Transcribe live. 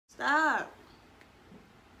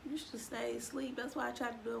You should stay asleep. That's why I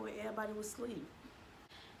tried to do it when everybody was asleep.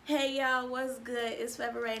 Hey y'all, what's good? It's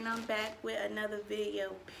Forever Rain. I'm back with another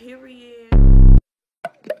video, period.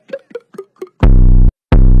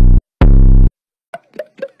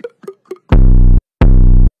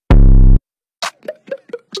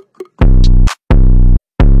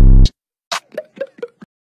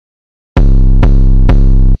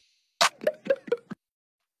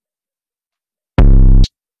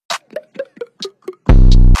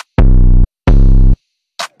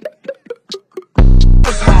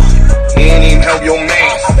 He ain't even help your man.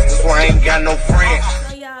 That's why I ain't got no friends.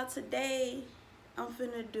 So y'all, today I'm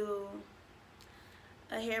finna do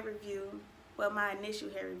a hair review. Well, my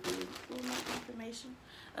initial hair review. Ooh, my information.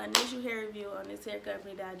 Initial hair review on this hair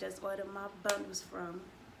company that I just ordered my bundles from.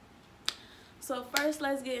 So first,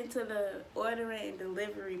 let's get into the ordering and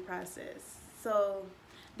delivery process. So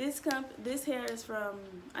this hair is from,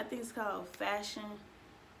 I think it's called Fashion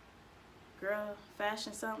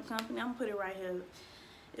something company. I'm gonna put it right here.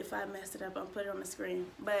 If I messed it up, I'll put it on the screen.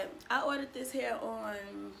 But I ordered this hair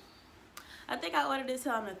on, I think I ordered this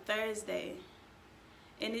hair on a Thursday,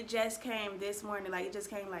 and it just came this morning. Like, it just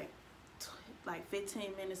came like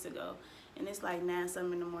 15 minutes ago, and it's like 9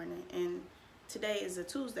 something in the morning, and today is a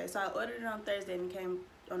Tuesday. So I ordered it on Thursday and it came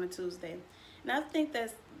on a Tuesday, and I think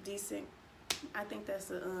that's decent. I think that's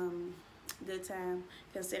a good time,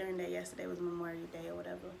 considering that yesterday was Memorial Day or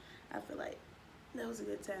whatever. I feel like that was a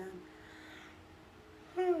good time.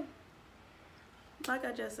 Like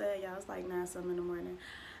I just said, y'all, it's like 9 something in the morning.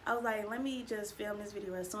 I was like, let me just film this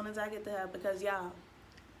video as soon as I get to help, because y'all,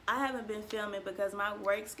 I haven't been filming because my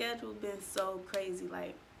work schedule been so crazy.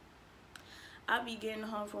 Like, I be getting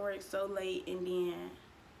home from work so late, and then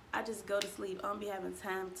I just go to sleep. I don't be having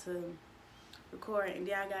time to record, and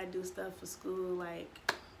then I gotta do stuff for school. Like,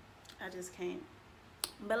 I just can't.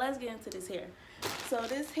 But let's get into this hair. So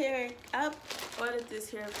this hair, I ordered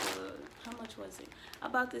this hair for, how much was it? I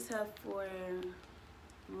bought this hair for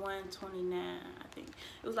 $129, I think.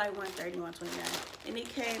 It was like $130, $129. And it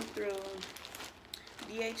came through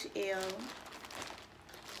DHL.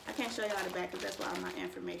 I can't show y'all the back because that's why all my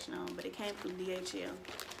information on, but it came through DHL.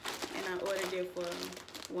 And I ordered it for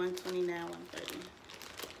 $129, $130.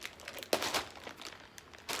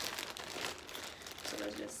 So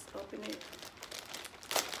let's just open it.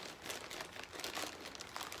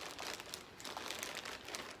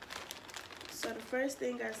 So the first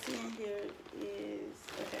thing I see in here is,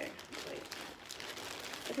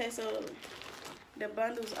 okay, so the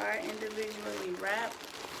bundles are individually wrapped.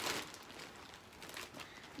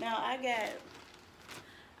 Now I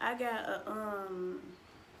got a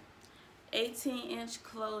 18-inch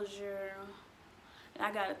closure.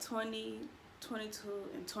 I got a 20, 22,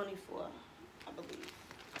 and 24, I believe.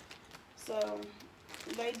 So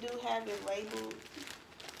they do have it labeled.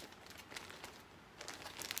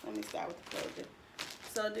 Let me start with the closure.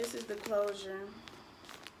 So this is the closure,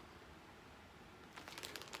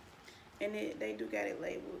 and they do got it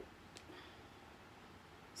labeled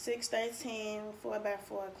 613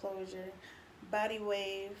 4x4 closure, body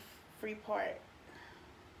wave, free part,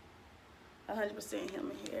 100%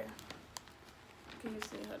 human hair. Can you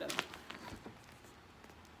see? Hold on.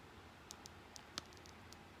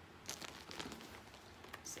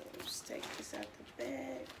 So just take this out the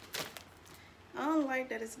bag. I don't like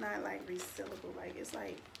that it's not like resealable. Like, it's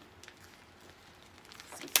like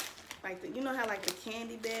the, you know how like the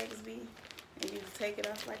candy bags be, and you just take it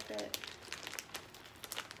off like that.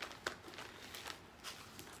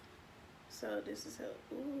 So this is how,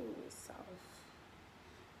 ooh, it's soft.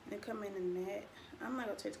 And it come in a net. I'm not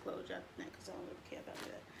gonna take the closure out the net because I don't really care about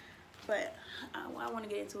that. But what I want to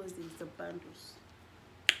get into is the bundles.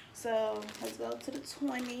 So let's go to the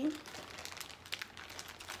 20.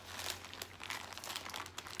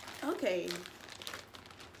 Okay,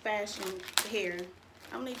 Fashion hair.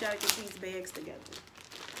 I'm gonna need y'all to get these bags together.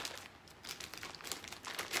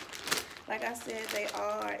 Like I said, they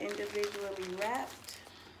are individually wrapped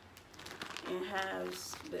and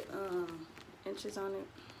has the inches on it.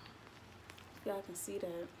 Y'all can see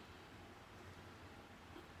that.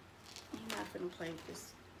 I'm not gonna play with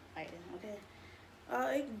this item, okay?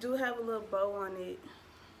 It do have a little bow on it,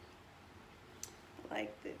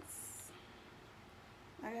 like this.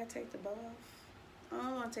 I gotta take the bow off. I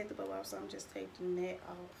don't want to take the bow off, so I'm just taking the net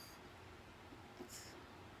off.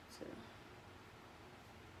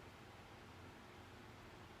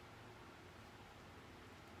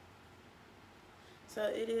 So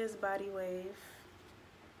it is body wave,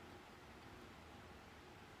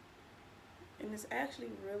 and it's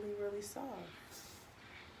actually really, really soft.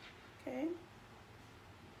 Okay.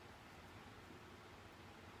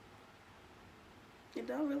 It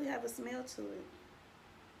don't really have a smell to it.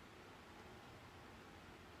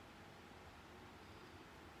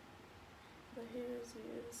 But here's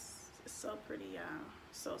is it's so pretty, y'all.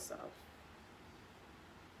 So soft.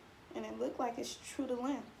 And it looked like it's true to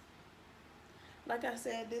length. Like I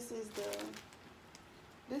said, this is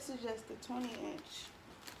just the 20-inch.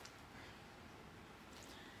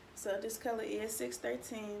 So this color is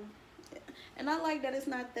 613. And I like that it's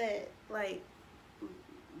not that like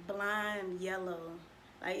blind yellow.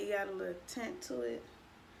 Like it got a little tint to it.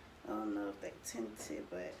 I don't know if they tinted,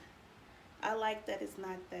 but I like that it's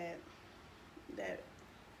not that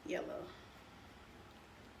yellow.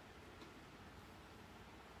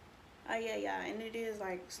 Oh yeah, yeah, and it is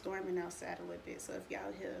like storming outside a little bit. So if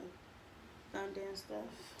y'all hear thunder and stuff,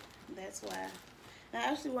 that's why. And I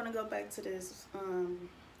actually want to go back to this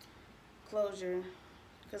closure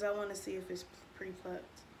because I want to see if it's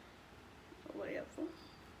pre-plucked or whatever.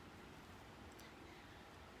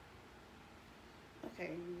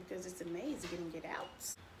 Okay, because it's amazing getting it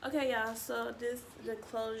out. Okay, y'all, so this is the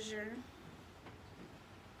closure.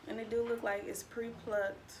 And it do look like it's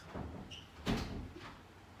pre-plucked.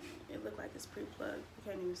 It look like it's pre-plucked. You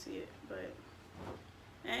can't even see it, but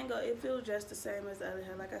it feels just the same as the other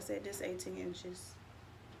hair. Like I said, this 18 inches.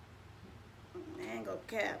 I ain't gonna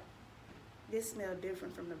cap. This smell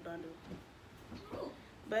different from the bundle.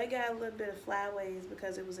 But it got a little bit of flyaways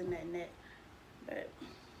because it was in that net. But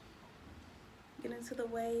get into the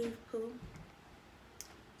wave, poo.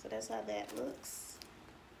 So that's how that looks.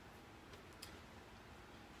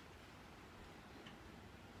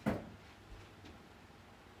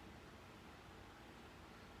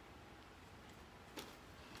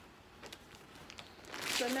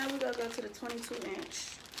 So now we're gonna go to the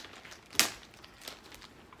 22-inch.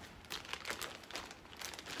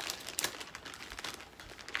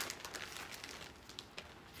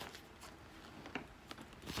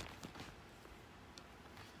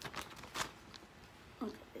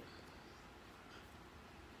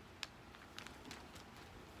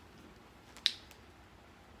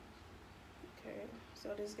 So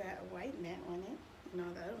this got a white mat on it. You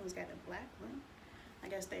know, the other one's got a black one. I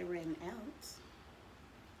guess they ran out.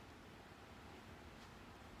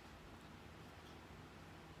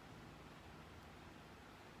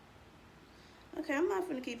 Okay, I'm not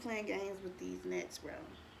gonna keep playing games with these nets, bro.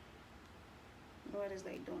 What is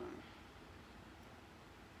they doing?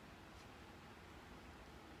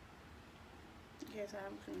 Okay, so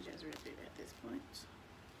I'm gonna just rip it at this point.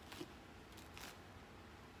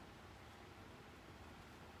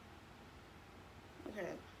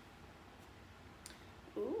 Okay.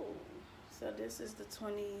 Ooh, so this is the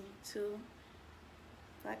 22.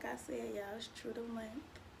 Like I said, y'all, it's true to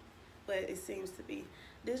length, but it seems to be.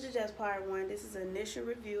 This is just part one. This is an initial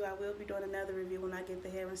review. I will be doing another review when I get the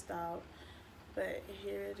hair installed. But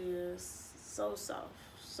here it is. So soft,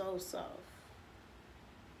 so soft.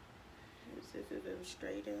 As if it was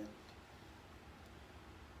straight in.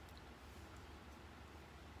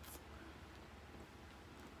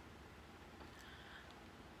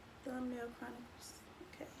 Thumbnail Chronicles.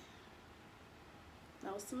 Okay.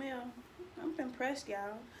 No smell. I'm impressed,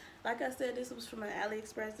 y'all. Like I said, this was from an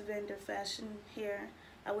AliExpress vendor, fashion hair.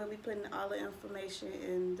 I will be putting all the information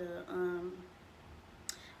in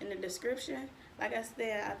the description. Like I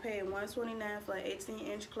said, I paid $129 for an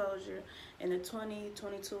 18-inch closure and a 20,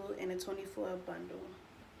 22, and a 24 bundle.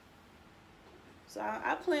 So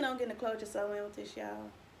I plan on getting a closure somewhere with this,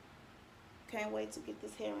 y'all. Can't wait to get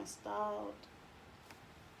this hair installed.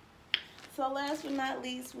 So last but not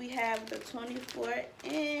least, we have the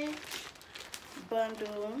 24-inch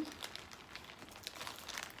bundle.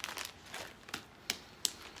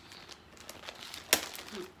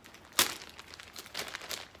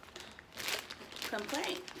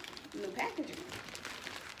 Complaint, new packaging.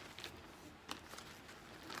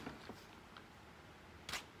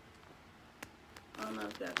 I don't know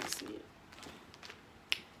if y'all can see it.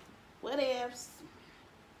 What ifs?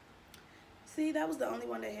 See, that was the only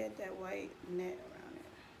one that had that white net around it.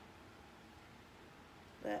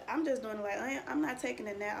 But I'm just doing it like, I'm not taking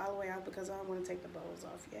the net all the way out because I don't want to take the bows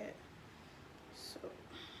off yet. So.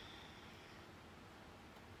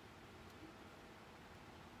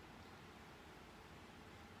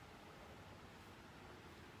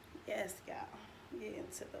 Yes, y'all. Get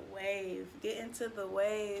into the wave. Get into the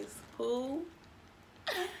waves. Who?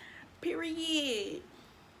 Period.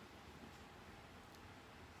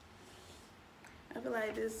 I feel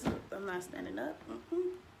like this, I'm not standing up.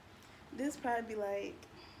 This probably be like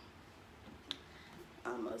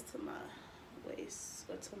almost to my waist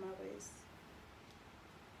or to my waist.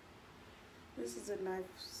 This is a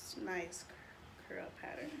nice curl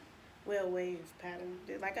pattern. well, wave pattern.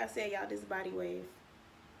 Like I said, y'all, this body wave.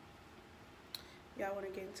 Y'all want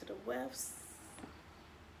to get into the wefts.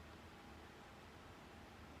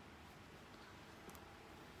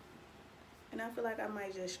 And I feel like I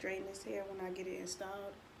might just straighten this hair when I get it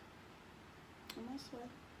installed. Am I sweating?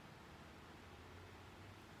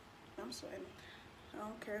 I'm sweating. I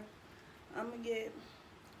don't care. I'm gonna get it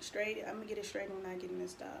straightened when I get it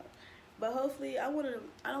installed. But hopefully, I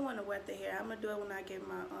don't want to wet the hair. I'm gonna do it when I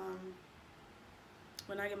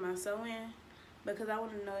get my sew in, because I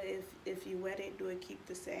want to know if you wet it, do it keep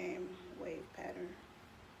the same wave pattern.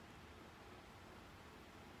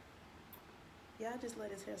 Y'all just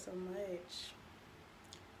let his hair so much.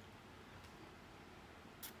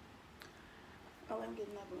 Oh, let me get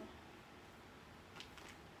another one.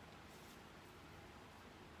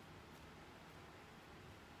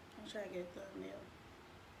 I'm trying to get the nail.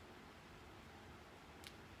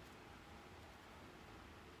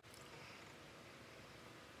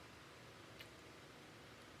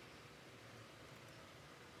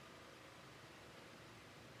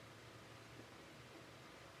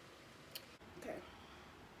 Okay.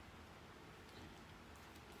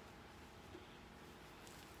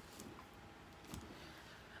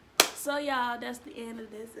 So y'all, that's the end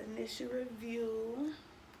of this initial review.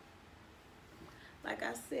 Like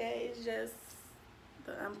I said, it's just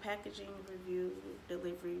the unpackaging review,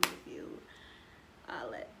 delivery review,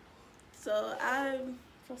 all that. So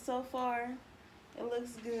so far, it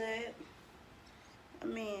looks good. I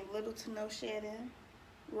mean, little to no shedding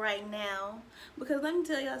right now. Because let me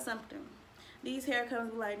tell y'all something. These hair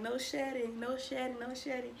colors be like, no shedding, no shedding, no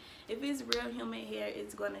shedding. If it's real human hair,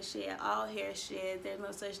 it's gonna shed. All hair sheds. There's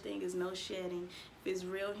no such thing as no shedding. If it's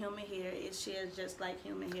real human hair, it sheds just like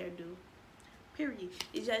human hair do. Period.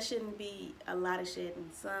 It just shouldn't be a lot of shedding.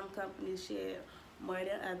 Some companies shed more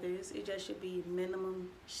than others. It just should be minimum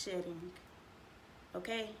shedding.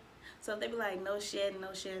 Okay? So if they be like, no shedding,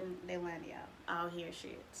 they lying to y'all. All hair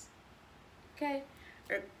sheds. Okay?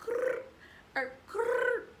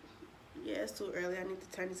 Yeah, it's too early. I need to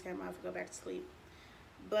turn this camera off and go back to sleep.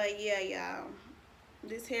 But yeah, y'all.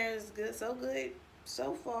 This hair is good. So good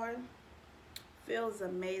so far. Feels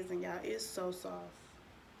amazing, y'all. It's so soft.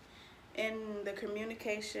 And the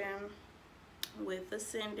communication with the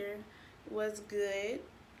sender was good.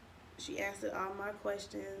 She answered all my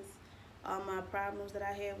questions, all my problems that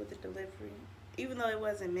I had with the delivery. Even though it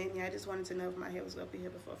wasn't many, I just wanted to know if my hair was going to be here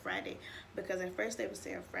before Friday. Because at first they were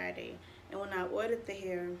saying Friday. And when I ordered the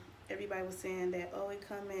hair, everybody was saying that, oh, it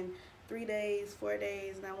come in 3 days, 4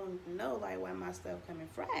 days. And I wanted to know, like, why my stuff coming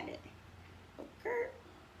Friday. Okay.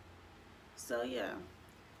 So, yeah.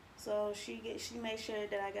 So she made sure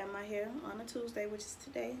that I got my hair on a Tuesday, which is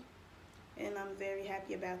today. And I'm very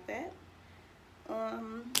happy about that.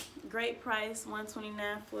 Great price,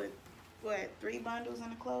 $129 for, what, 3 bundles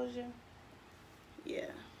in the closure?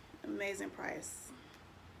 Yeah, amazing price.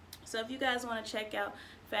 So if you guys want to check out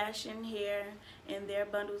Fashion Hair and their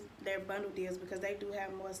bundle deals, because they do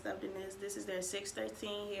have more stuff than this. This is their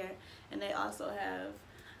 613 hair, and they also have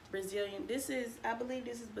Brazilian. I believe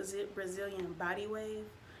this is Brazilian body wave,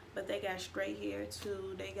 but they got straight hair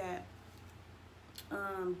too. They got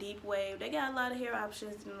deep wave. They got a lot of hair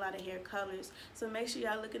options and a lot of hair colors. So make sure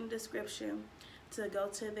y'all look in the description to go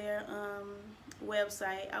to their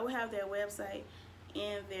website. I will have their website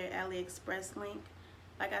and their AliExpress link.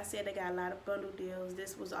 Like I said, they got a lot of bundle deals.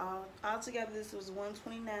 This was all together. This was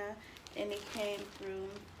 $129, and it came through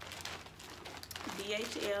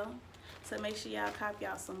DHL. So make sure y'all cop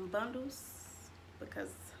y'all some bundles, because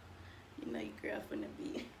you know your girl finna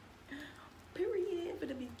be period,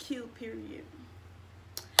 finna be cute, period.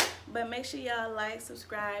 But make sure y'all like,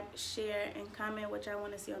 subscribe, share, and comment what y'all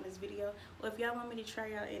want to see on this video. Or if y'all want me to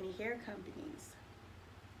try out any hair companies,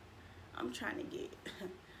 I'm trying to get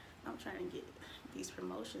these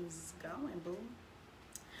promotions going, boo.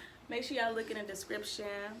 Make sure y'all look in the description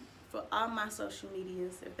for all my social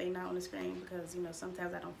medias if they not on the screen, because you know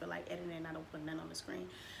sometimes I don't feel like editing and I don't put none on the screen.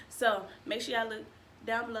 So make sure y'all look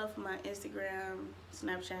down below for my Instagram,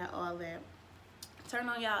 Snapchat, all that. Turn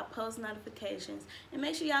on y'all post notifications, and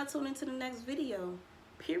make sure y'all tune into the next video,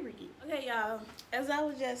 period. Okay, y'all, as I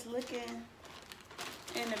was just looking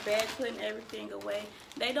in the bag, putting everything away,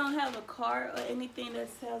 they don't have a card or anything that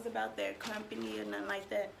tells about their company or nothing like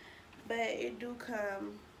that, but it do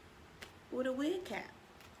come with a wig cap.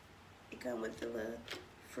 It come with the little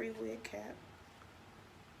free wig cap.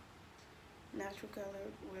 Natural color,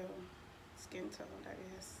 well, skin tone,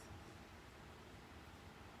 I guess.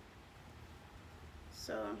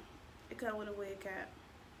 So it come with a wig cap.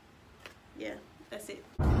 Yeah, that's it.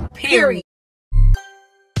 Period.